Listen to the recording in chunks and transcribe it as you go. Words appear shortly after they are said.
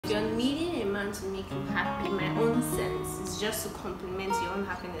you're needing a man to make you happy, my own sense is just to complement your own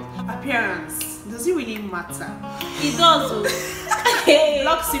happiness. Appearance, does it really matter? It does.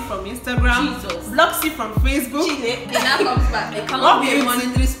 Blocks you from Instagram, Jesus. Blocks you from Facebook. Chile, it now comes back. It cannot be a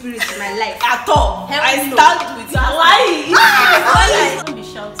monetary spirit in my life At all. Hell I no. stand with you. Why? Don't be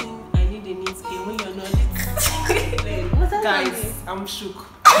shouting, I need a neat skin when you're not it. What's that Guys, funny? I'm shook.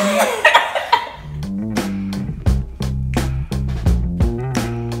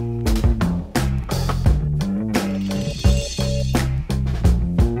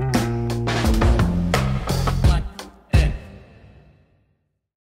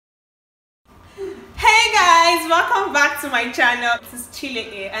 Welcome back to my channel. This is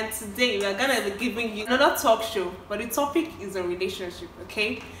Chile and today we are gonna be giving you another talk show, but the topic is a relationship,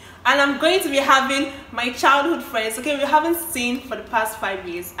 okay? And I'm going to be having my childhood friends, okay? We haven't seen for the past 5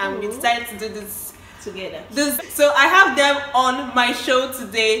 years, and we decided to do this Together. So I have them on my show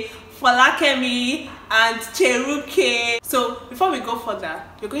today, Folake and Cheruke. So before we go further,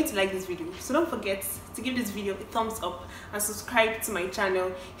 you're going to like this video, so don't forget to give this video a thumbs up and subscribe to my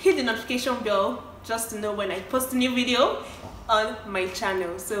channel. Hit the notification bell just to know when I post a new video on my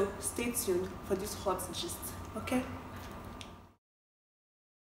channel. So stay tuned for this hot gist, okay?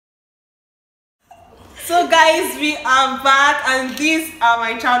 So guys, we are back and these are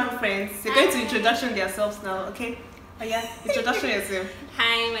my childhood friends. They're going to introduction themselves now, okay? Oh yeah, introduction yourself.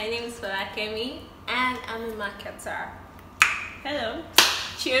 Hi, my name is Folake and I'm a marketer. Hello.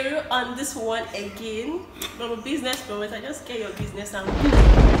 Cheru on this one again. From a business promoter, just get your business and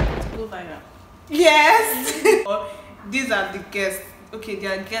go viral. Yes. These are the guests. Okay, they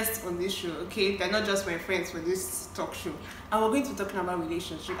are guests on this show. Okay, they're not just my friends for this talk show. And we're going to be talking about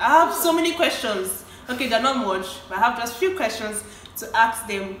relationship. I have so many questions. Okay, they're not much, but I have just few questions to ask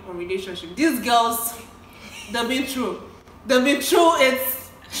them on relationship. These girls, they've been through. They've been through it.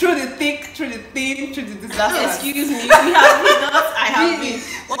 Through the thick, through the thin, through the disaster. Excuse me, we have been not, I have been.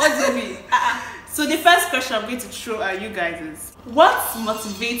 What do you mean? So the first question I'm going to throw at you guys is, what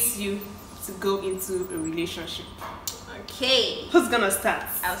motivates you to go into a relationship? Okay. Who's gonna start?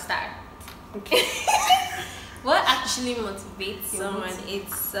 I'll start. Okay. What actually motivates someone?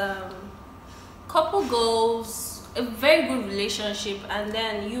 It's couple goals, a very good relationship, and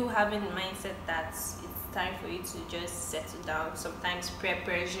then you having the mindset that it's time for you to just settle down. Sometimes peer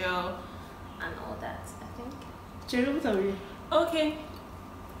pressure and all that, I think. Jerry, what are you? Okay.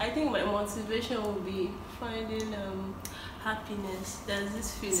 I think my motivation will be finding happiness. There's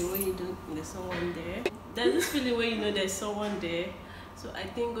this feeling when you don't there's someone there. There's this feeling when you know there's someone there. So I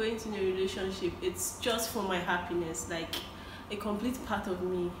think going to a relationship, it's just for my happiness, like a complete part of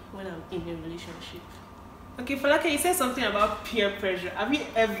me when I'm in a relationship. Okay, Folake, you said something about peer pressure. Have you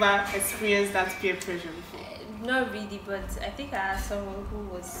ever experienced that peer pressure before? Not really, but I think I had someone who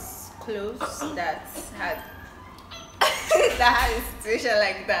was close that had that had a situation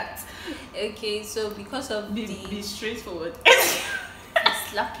like that. Okay, so because of Be straightforward.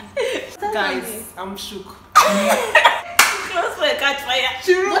 slap you. Guys, I'm shook. Close for a catch fire.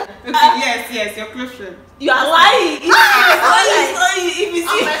 True. Okay, yes, your close friend. You are lying. If you see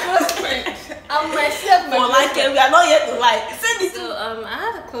I'm my close friend. I'm myself. we are not yet to lie. So I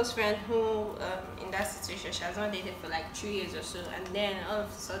had a close friend who in that situation, she has not dated for like 2 years or so, and then all of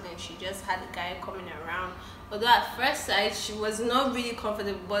a sudden she just had a guy coming around. Although at first sight she was not really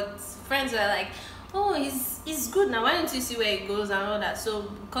comfortable, but friends were like, oh, he's good now, why don't you see where it goes and all that. So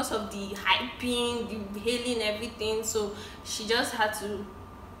because of the hyping, the hailing, everything, so she just had to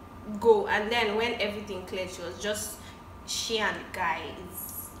go. And then when everything cleared, she was just she and the guy.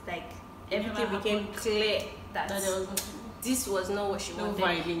 It's like everything became clear that this was not what she wanted. No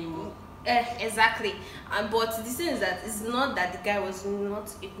vibe anymore. Exactly. But the thing is that it's not that the guy was not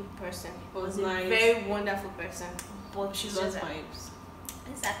a good person. He was nice. A very wonderful person, but She just lost vibes.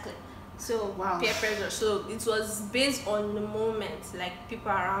 Exactly. So wow. Peer pressure. So it was based on the moment, like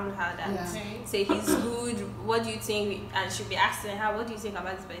people around her that say he's good. What do you think? And she'll be asking her, what do you think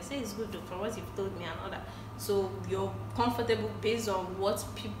about this? But I say it's good though, from what you've told me and all that. So you're comfortable based on what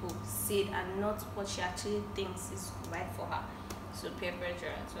people said and not what she actually thinks is right for her. So peer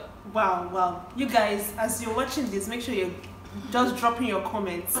pressure as well. Wow. You guys, as you're watching this, make sure you're just dropping your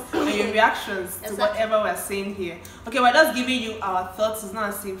comments and your reactions to whatever we're saying here. Okay, we're just giving you our thoughts. It's not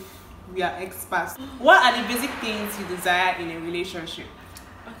as if we are experts. What are the basic things you desire in a relationship?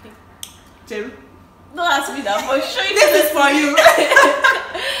 Okay. Jerry? Don't ask me that, but sure. This is for you.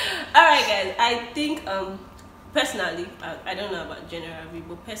 Alright guys, I think personally, I don't know about generally,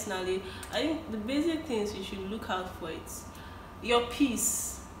 but personally, I think the basic things you should look out for is your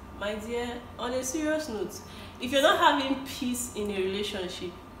peace. My dear, on a serious note, if you're not having peace in a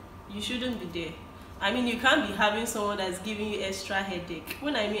relationship, you shouldn't be there. I mean, you can't be having someone that's giving you extra headache.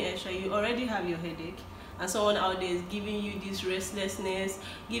 When I mean extra, you already have your headache, and someone out there is giving you this restlessness,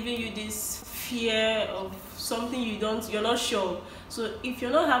 giving you this fear of something you're not sure. So if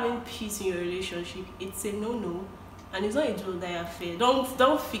you're not having peace in your relationship, it's a no-no, and it's not a do or die affair.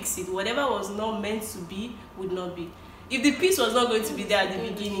 Don't fix it. Whatever was not meant to be would not be. If the peace was not going to be there at the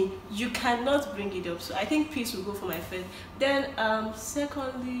beginning, you cannot bring it up. So I think peace will go for my first. Then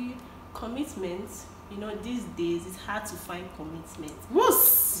secondly, commitment. You know, these days it's hard to find commitment.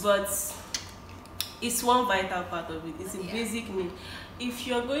 Whoosh! But it's one vital part of it. It's a basic need. If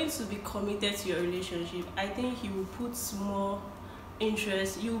you're going to be committed to your relationship, I think you will put more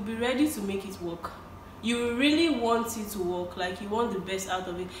interest. You will be ready to make it work. You really want it to work, like you want the best out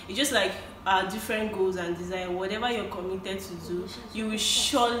of it. It's just like different goals and desire. Whatever you're committed to do, you will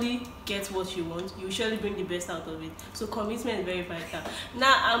surely get what you want. You will surely bring the best out of it. So commitment is very vital.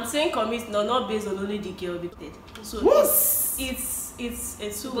 Now I'm saying commitment not based on only the girl. So it's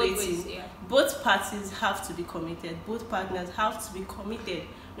a two-way thing. Yeah. Both parties have to be committed. Both partners have to be committed.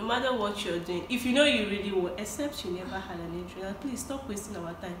 No matter what you're doing. If you know you really want, except you never had an interest, please stop wasting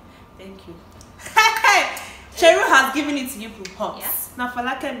our time. Thank you. Cheruke has given it to you for hot. Yeah. Now,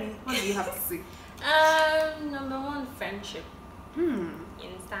 Folake, what do you have to say? Number one, friendship. You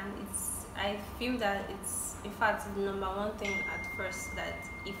understand? I feel that it's, in fact, the number one thing at first, that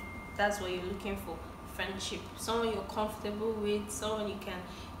if that's what you're looking for, friendship. Someone you're comfortable with, someone you can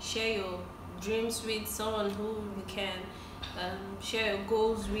share your dreams with, someone who you can share your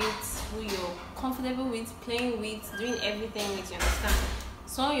goals with, who you're comfortable with, playing with, doing everything with, you understand?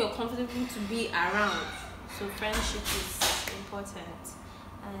 Someone you're comfortable to be around. So friendship is important,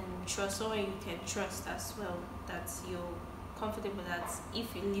 and trust, someone you can trust as well, that you're comfortable that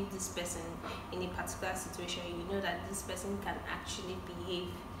if you leave this person in a particular situation, you know that this person can actually behave.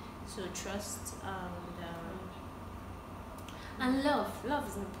 So trust and love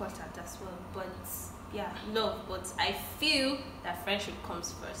is important as well. But yeah, love, but I feel that friendship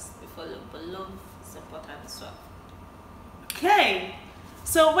comes first before love, but love is important as well. Okay,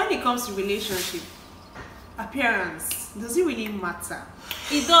 so when it comes to relationship, appearance, does it really matter?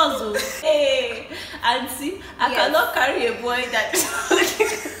 It does. Oh. Hey, auntie, I cannot carry a boy that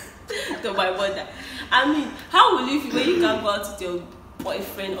to my mother. I mean, how will you feel when you can't go out with your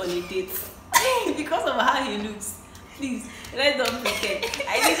boyfriend on a date because of how he looks? Please, let's not pretend.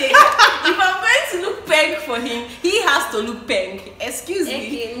 If I'm going to look peng for him, he has to look peng. Excuse me.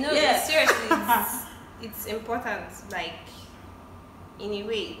 Okay, no, Yeah. seriously, it's important. Like, in a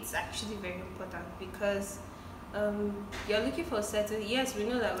way, it's actually very important, because you're looking for certain, yes, we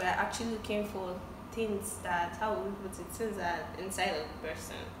know that we're actually looking for things that, how would we put it, things that inside of the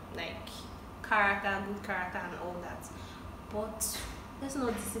person, like character, good character and all that. But let's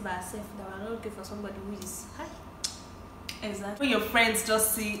not deceive ourselves that we're not looking for somebody who is high. Exactly. When your friends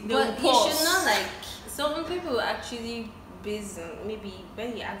just see, they will But you pause. should not, like, some people actually based on, maybe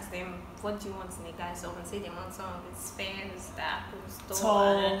when you ask them what do you want in a guy, someone say they want someone with fair, dark,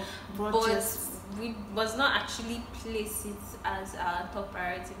 tall, but broad. we must not actually place it as our top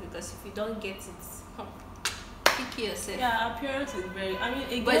priority, because if you don't get it, pick yourself. Yeah, appearance is very, I mean,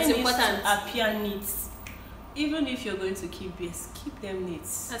 again, But it's needs important to appear neat. Even if you're going to keep yes, keep them neat.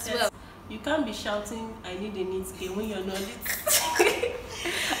 As well. You can't be shouting, I need a neat girl when you're not neat.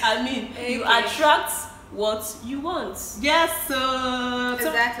 I mean, you attract what you want. Yes, so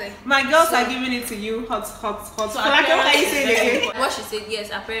Exactly. my girls are giving it to you, hot. So Like, what are you saying again? What she said,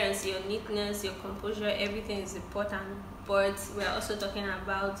 yes, appearance, your neatness, your composure, everything is important. But we're also talking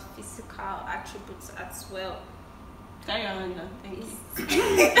about physical attributes as well. Carry on now, thank you.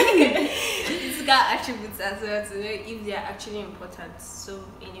 Physical attributes as well, to know if they are actually important. So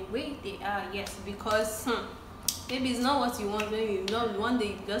in a way they are, yes, because maybe it's not what you want. When you know one day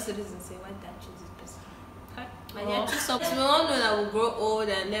you just listen and say, why did I choose this person? Okay. But yeah, choose something. We all know that we'll grow old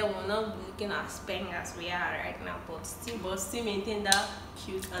and then we'll not be looking as spang as we are right now, but still maintain that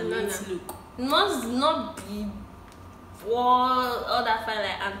cute and neat look. Must not be all that fine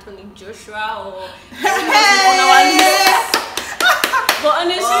like Anthony Joshua or on our list. But on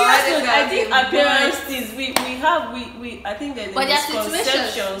a serious note, I think okay, appearance things we I think there's But there are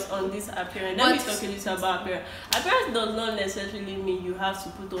misconceptions on this appearance. Let me But- talk a little about appearance. Appearance does not necessarily mean you have to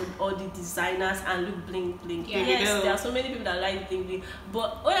put on all the designers and look bling bling. Yeah. Yes, there are so many people that like bling bling.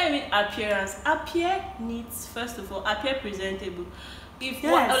 But when I mean appearance, appear neat, first of all, appear presentable. if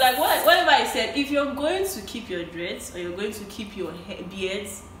Yes. whatever I said, if you're going to keep your dreads or you're going to keep your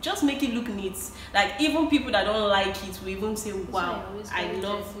beards, just make it look neat. Like even people that don't like it will even say, "Wow, I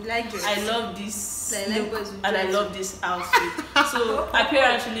love this look and I love this outfit." So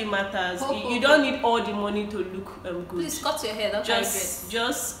appearance really matters. You don't need all the money to look good. Please cut your hair.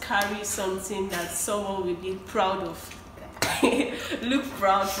 Just carry something that someone will be proud of. Look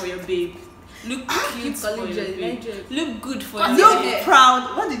proud for your babe. Look cute for your babe. Look good for your babe. Look proud.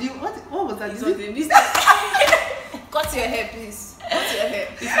 What was that? Cut your hair, please. Cut your hair.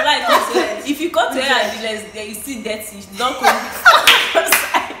 If you like, cut your hair. If you cut your hair and then you see dirty, don't come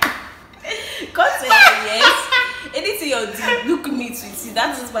outside. Cut your hair, yes. Anything you do, look neat with it.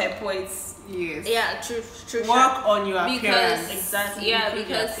 That is my point. Yes. Yeah, true. Work on your appearance. Exactly. Yeah,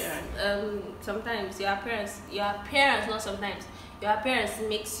 because sometimes your appearance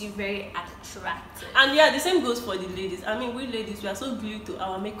makes you very attractive. And yeah, the same goes for the ladies. I mean, we ladies, we are so glued to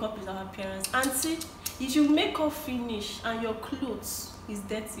our makeup is our appearance. And see, if you makeup finish and your clothes is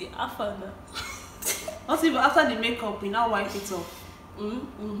dirty, after the makeup, we now wipe it off.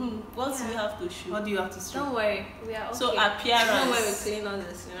 What do you have to show? What do you have to show? Don't worry, we are okay. So appearance. Don't worry, we clean all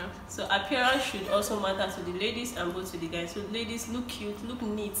this, So appearance should also matter to the ladies and both to the guys. So ladies, look cute, look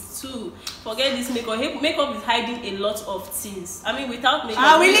neat too. Forget this makeup. Makeup is hiding a lot of things. I mean, without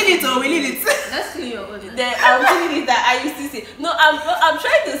makeup. We need it. Let's clean your own. I'm feeling it that I used to say. No, I'm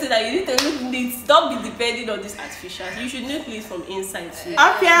trying to say that you need to look neat. Don't be depending on this artificial. You should look neat from inside too.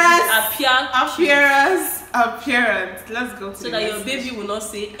 Appearance. Let's go to so that your baby will not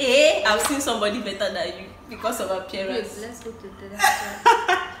say, "Hey, I've seen somebody better than you because of appearance." Wait, let's go to the next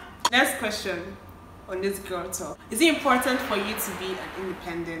one. Next question on this girl talk: is it important for you to be an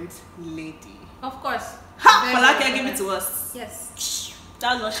independent lady? Of course. Folake, give it to us. Yes.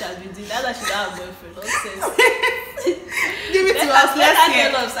 That's what she has been doing. That's why she got a boyfriend. Give it to us. Let's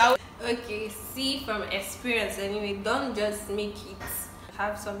hear. Okay, see from experience anyway. Don't just make it.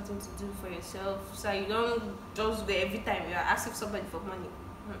 Have something to do for yourself, so you don't just go every time you are asking somebody for money.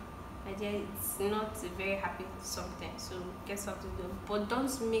 Idea, it's not a very happy something. So get something done, but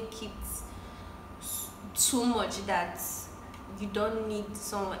don't make it too much that you don't need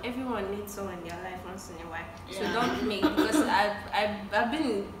someone. Everyone needs someone in their life once in a while. So don't make it, because I've been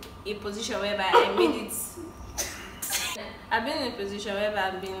in a position whereby I made it. I've been in a position whereby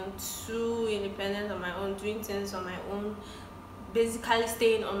I've been too independent on my own, doing things on my own. Basically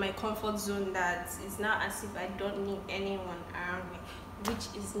staying on my comfort zone, that it's now as if I don't need anyone around me, which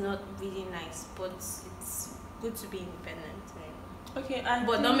is not really nice, but it's good to be independent. Okay,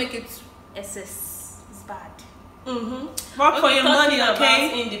 but don't make it excess. It's bad. Work for your money,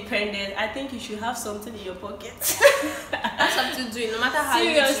 okay? Independent. I think you should have something in your pocket. Have something to do, no matter how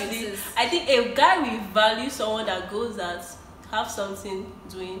seriously. It is. I think a guy will value someone that goes out, have something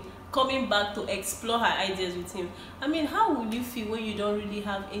doing, coming back to explore her ideas with him. I mean, how will you feel when you don't really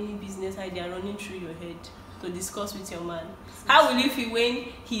have any business idea running through your head to discuss with your man? How will you feel when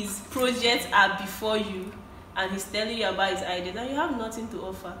his projects are before you and he's telling you about his ideas and you have nothing to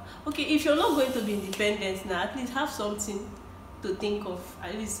offer? Okay, if you're not going to be independent now, at least have something to think of.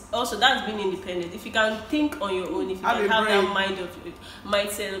 At least also that's being independent. If you can think on your own, if you can have that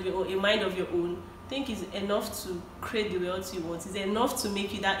mindset of your own, a mind of your own, I think is enough to create the wealth you want. It's enough to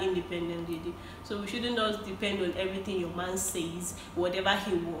make you that independent lady. So we shouldn't just depend on everything your man says, whatever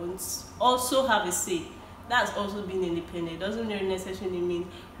he wants. Also have a say. That's also being independent. It doesn't really necessarily mean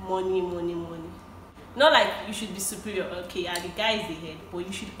money. Not like you should be superior. Okay, the guy is the head, but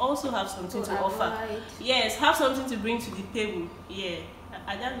you should also have something to offer. Yes, have something to bring to the table. Yeah,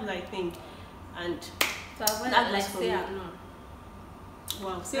 that's what I think. And that like say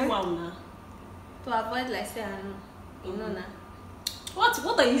wow, say wow now. To avoid like say you know now.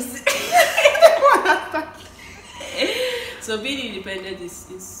 What are you saying? So being independent is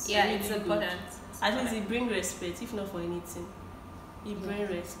really it's important. Good. At least it brings respect, if not for anything. It brings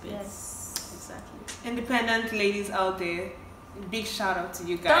respect. Yes, exactly. Independent ladies out there, big shout out to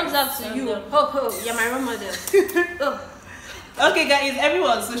you Thumbs guys. up to you. Ho, you're my role model. Okay guys,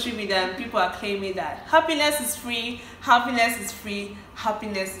 everyone on social media and people are claiming that happiness is free. Are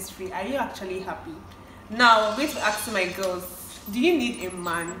you actually happy? Now I'm going to ask my girls, do you need a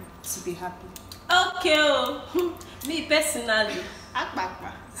man to be happy? Okay, me personally,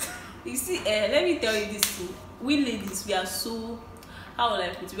 you see, let me tell you this thing. We ladies, we are so, how will I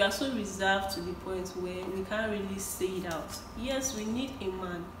put it? We are so reserved to the point where we can't really say it out. Yes, we need a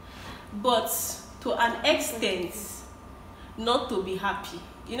man, but to an extent, not to be happy.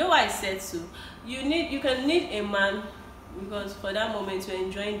 You know why I said so? You can need a man because for that moment you're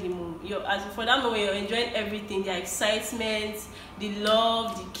enjoying the moment. For that moment you're enjoying everything, the excitement, the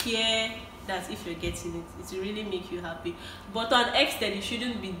love, the care. That if you're getting it, it will really make you happy. But to an extent, you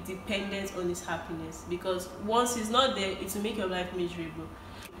shouldn't be dependent on his happiness, because once he's not there, it will make your life miserable.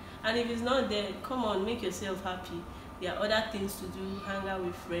 And if he's not there, come on, make yourself happy. There are other things to do, hang out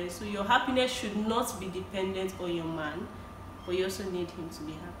with friends. So your happiness should not be dependent on your man, but you also need him to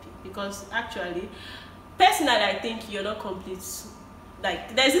be happy. Because actually, personally, I think you're not complete.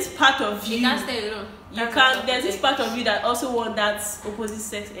 Like, there's this part of you. You can't stay alone. There's this part of you that also want that opposite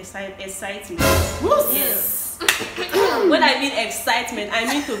sex excitement. Yes. When I mean excitement, I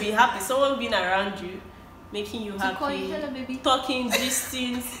mean to be happy. Someone being around you, making you happy, call you, hello, baby. talking,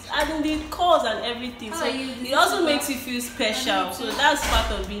 distance, and the calls and everything. So it also makes you feel special. So that's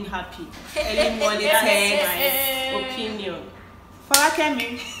part of being happy. Early morning text, my opinion.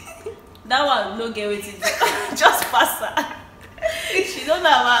 Folake. That one, no get with it. Just pass her. She don't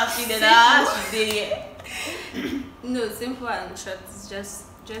have her opinion. She did. No, simple and short. It's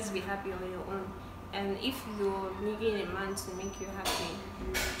just be happy on your own. And if you're needing a man to make you happy,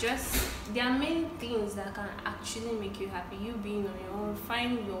 there are many things that can actually make you happy. You being on your own,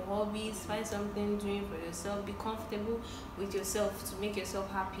 find your hobbies, find something doing for yourself, be comfortable with yourself to make yourself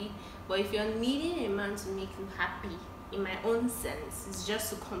happy. But if you're needing a man to make you happy, in my own sense, it's just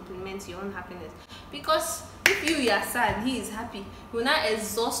to complement your own happiness. Because if you are sad, he is happy, he will not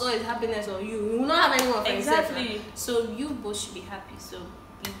exhaust all his happiness on you. You will not have anyone for exactly yourself. So you both should be happy. So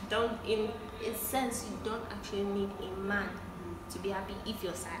you don't, in a sense, you don't actually need a man to be happy if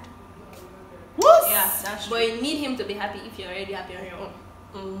you're sad. What? Yeah, that's true. But you need him to be happy if you're already happy on your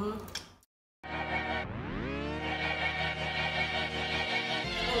own.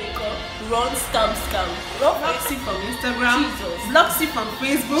 Run scam. Bloxy from Instagram. Jesus. Bloxy from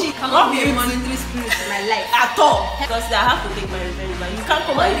Facebook. She cannot be a monetary spirit in my life At all. Because I have to take my revenge, but you can't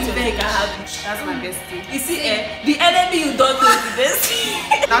come and eat your cake and have it. That's my bestie. You see, the enemy you don't know is the bestie.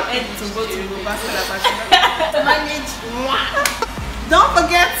 That end to go to to manage. Don't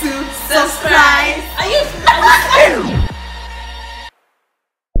forget to subscribe. Are you